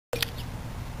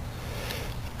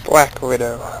Black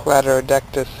widow,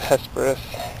 Latrodectus hesperus.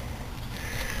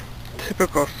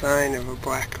 Typical sign of a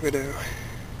black widow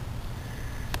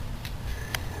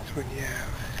is when you have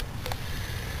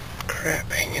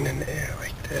crap hanging in the air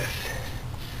like this.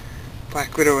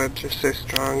 Black widow webs are so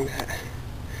strong that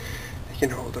they can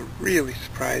hold a really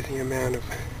surprising amount of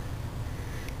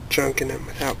junk in them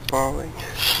without falling.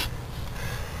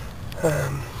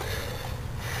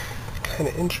 Kind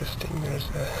of interesting. There's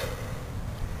a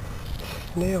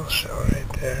snail shell right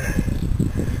there.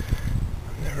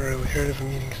 I've never really heard of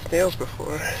them eating snails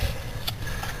before.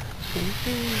 So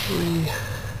you usually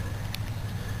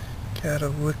gotta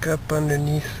look up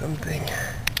underneath something.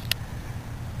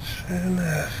 Sure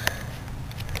enough,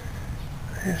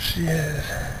 there she is.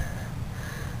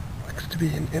 Looks to be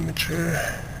an immature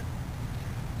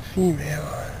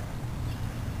female.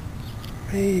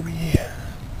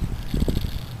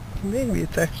 Maybe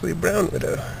it's actually a brown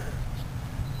widow.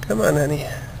 Come on, honey.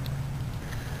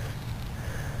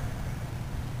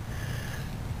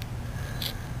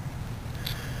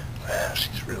 Wow,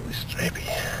 she's really stripy.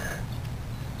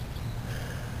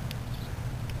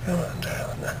 Come on,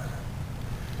 darling.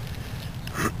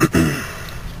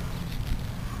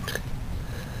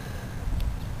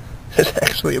 There's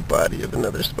actually a body of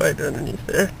another spider underneath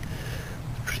there.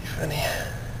 Pretty funny.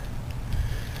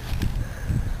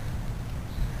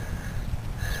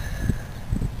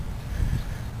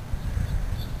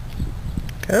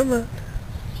 Come on.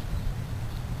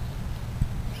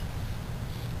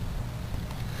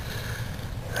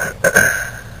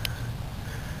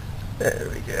 There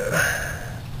we go.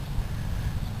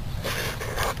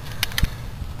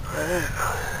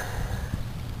 Wow.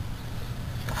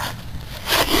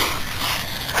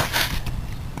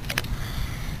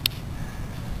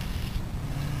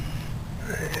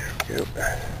 There we go.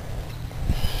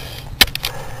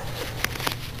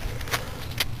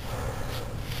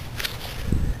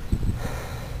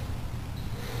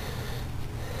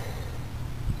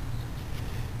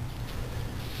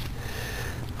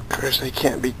 Of course, I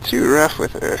can't be too rough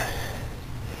with her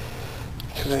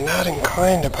because they're not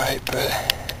inclined to bite, but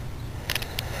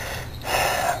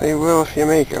they will if you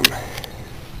make them.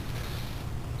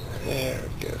 There we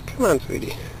go. Come on,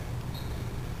 sweetie.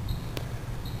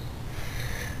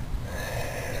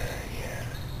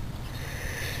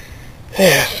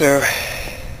 Yeah, so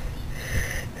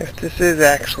if this is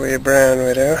actually a brown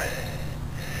widow,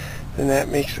 then that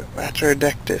makes it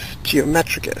Latrodectus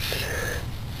geometricus.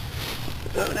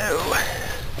 Oh no.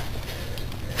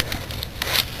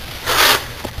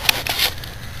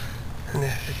 And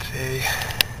if it's a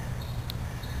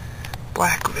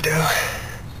black widow,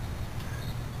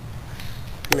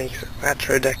 it makes it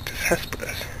Latrodectus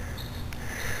hesperus.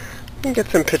 You can get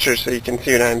some pictures so you can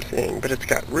see what I'm seeing, but it's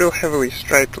got real heavily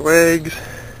striped legs.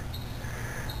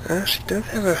 She does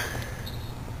have a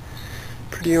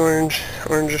pretty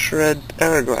orangish red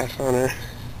hourglass on her.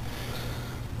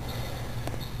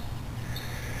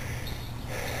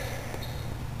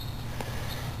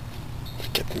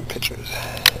 Get some pictures.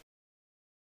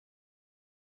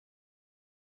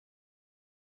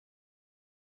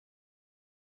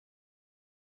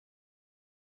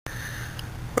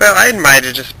 Well, I might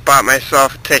have just bought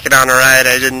myself a ticket on a ride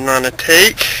I didn't want to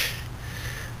take.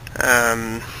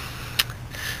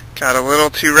 Got a little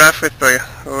too rough with the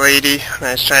lady when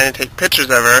I was trying to take pictures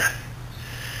of her,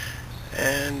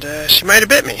 and she might have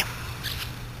bit me.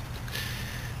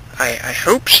 I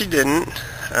hope she didn't.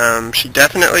 She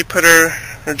definitely put her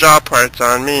jaw parts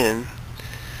on me, and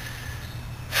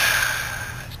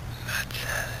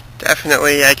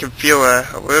definitely I could feel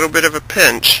a little bit of a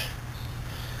pinch.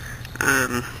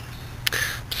 I'm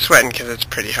sweating because it's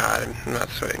pretty hot. I'm not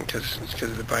sweating because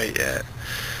of the bite yet.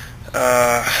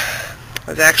 I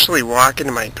was actually walking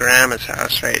to my grandma's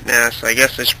house right now, so I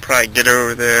guess I should probably get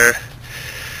over there.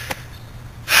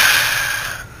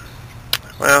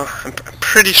 Well, I'm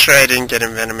pretty sure I didn't get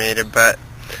envenomated, but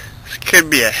this could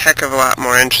be a heck of a lot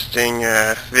more interesting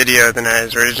video than I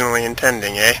was originally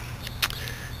intending, eh?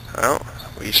 Well,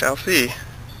 we shall see.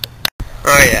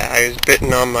 Oh yeah, I was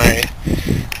bitten on my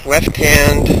left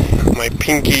hand, my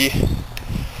pinky,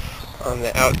 on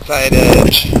the outside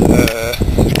edge,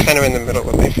 kind of in the middle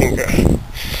of my finger.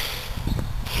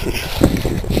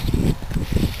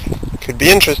 Could be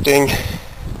interesting.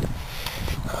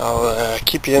 I'll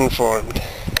keep you informed.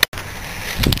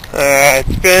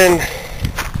 It's been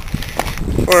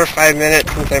 4 or 5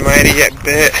 minutes since I might have got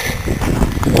bit,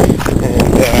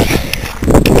 and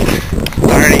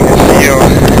starting to feel a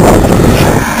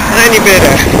tiny bit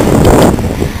of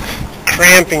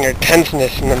cramping or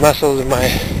tenseness in the muscles of my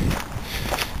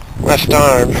left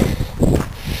arm.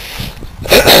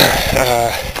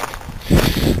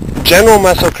 general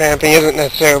muscle cramping isn't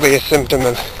necessarily a symptom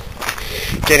of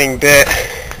getting bit,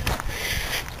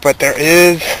 but there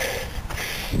is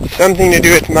something to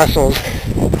do with muscles,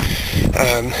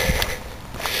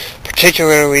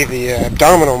 particularly the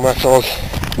abdominal muscles,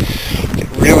 get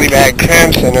really bad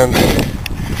cramps in them.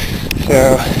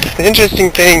 So the interesting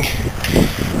thing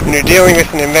when you're dealing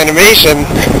with an envenomation,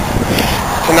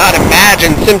 to not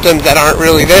imagine symptoms that aren't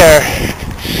really there,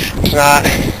 to not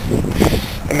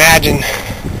imagine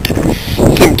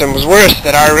symptoms worse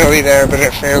that are really there but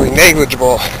are fairly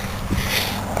negligible.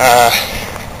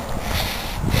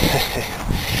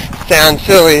 Sounds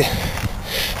silly,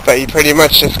 but you pretty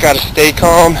much just gotta stay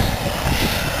calm,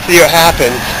 see what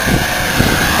happens.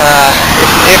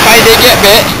 If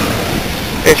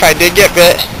I did get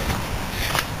bit,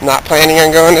 I'm not planning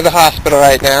on going to the hospital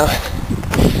right now.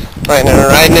 Planning on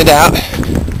riding it out,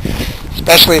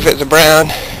 especially if it's a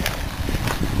brown.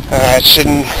 It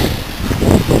shouldn't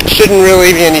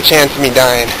really be any chance of me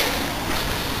dying,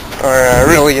 or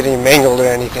really getting mangled or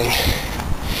anything.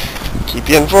 Keep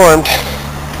you informed.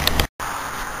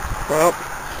 Well,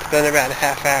 it's been about a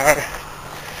half hour.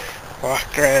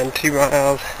 Walked around 2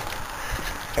 miles.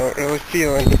 Don't really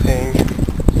feel anything.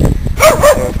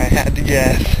 So if I had to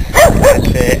guess, I'd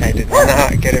say I did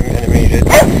not get envenomated.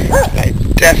 But I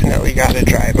definitely got a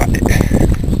dry bite.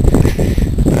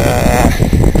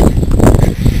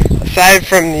 Aside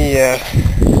from the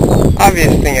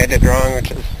obvious thing I did wrong,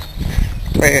 which is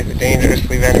play with a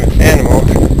dangerously venomous animal,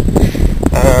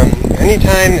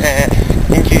 anytime that I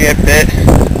think you get bit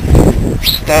or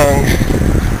stung,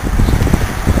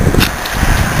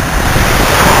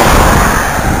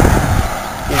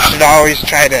 you should always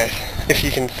try to, if you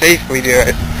can safely do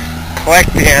it,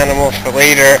 collect the animal for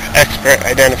later expert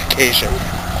identification.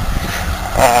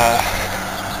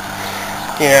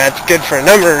 It's good for a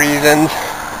number of reasons.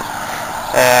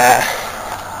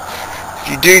 If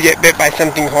you do get bit by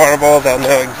something horrible, they'll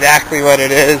know exactly what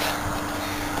it is.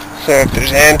 So if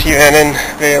there's anti-venom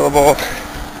available,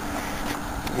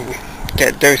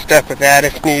 get dosed up with that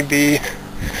if need be.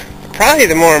 But probably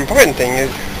the more important thing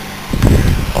is,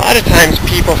 a lot of times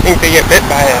people think they get bit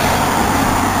by a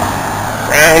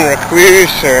brown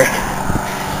recluse or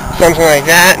something like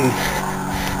that, and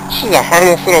this is a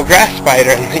harmless little grass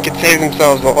spider, and they could save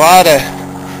themselves a lot of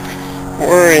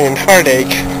worry and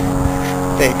heartache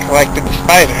if they collected the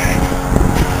spider.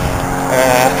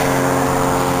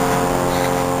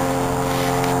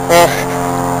 Well,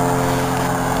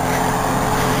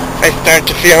 if I start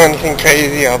to feel anything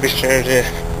crazy, I'll be sure to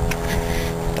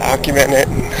document it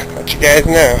and let you guys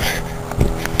know.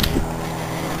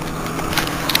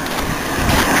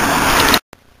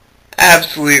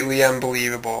 Absolutely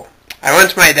unbelievable. I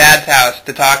went to my dad's house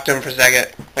to talk to him for a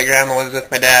second. My grandma was with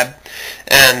my dad,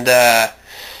 and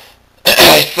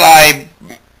I saw a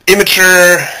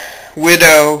immature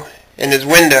widow in his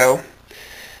window,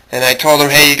 and I told him,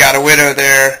 hey, you got a widow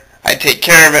there, I'd take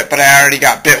care of it, but I already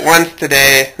got bit once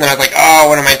today. And then I was like, oh,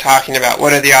 what am I talking about?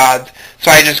 What are the odds?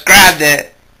 So I just grabbed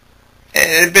it,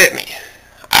 and it bit me.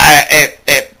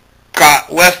 It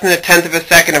got less than 1/10 of a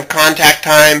second of contact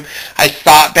time. I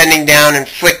stopped bending down and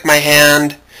flicked my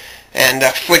hand, and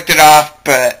flicked it off,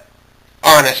 but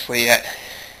honestly,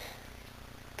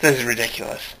 this is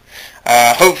ridiculous.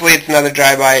 Hopefully it's another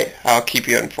dry bite. I'll keep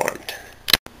you informed.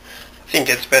 I think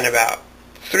it's been about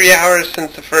 3 hours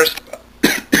since the first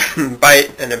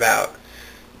bite and about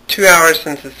 2 hours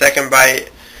since the second bite,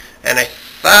 and I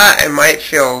thought I might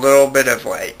feel a little bit of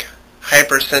like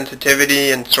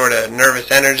hypersensitivity and sort of nervous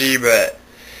energy, but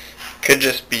could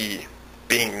just be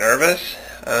being nervous.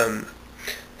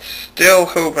 Still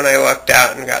hoping I lucked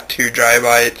out and got 2 dry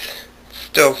bites.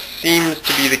 Still seems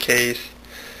to be the case.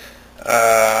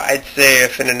 I'd say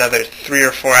if in another 3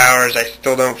 or 4 hours I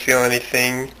still don't feel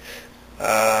anything,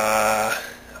 I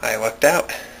lucked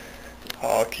out.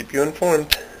 I'll keep you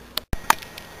informed.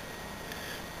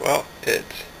 Well,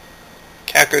 it's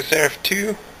Cacoseraph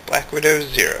 2, Black Widow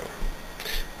 0.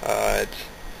 It's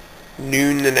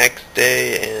noon the next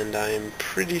day, and I'm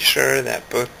pretty sure that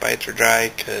both bites are dry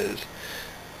because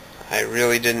I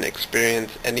really didn't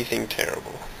experience anything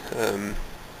terrible.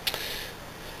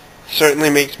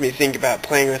 Certainly makes me think about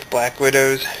playing with black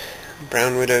widows,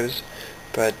 brown widows,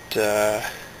 but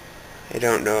I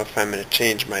don't know if I'm going to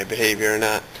change my behavior or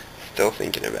not. Still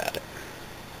thinking about it.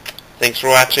 Thanks for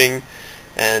watching,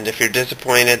 and if you're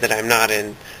disappointed that I'm not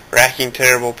in racking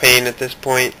terrible pain at this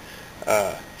point,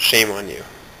 shame on you.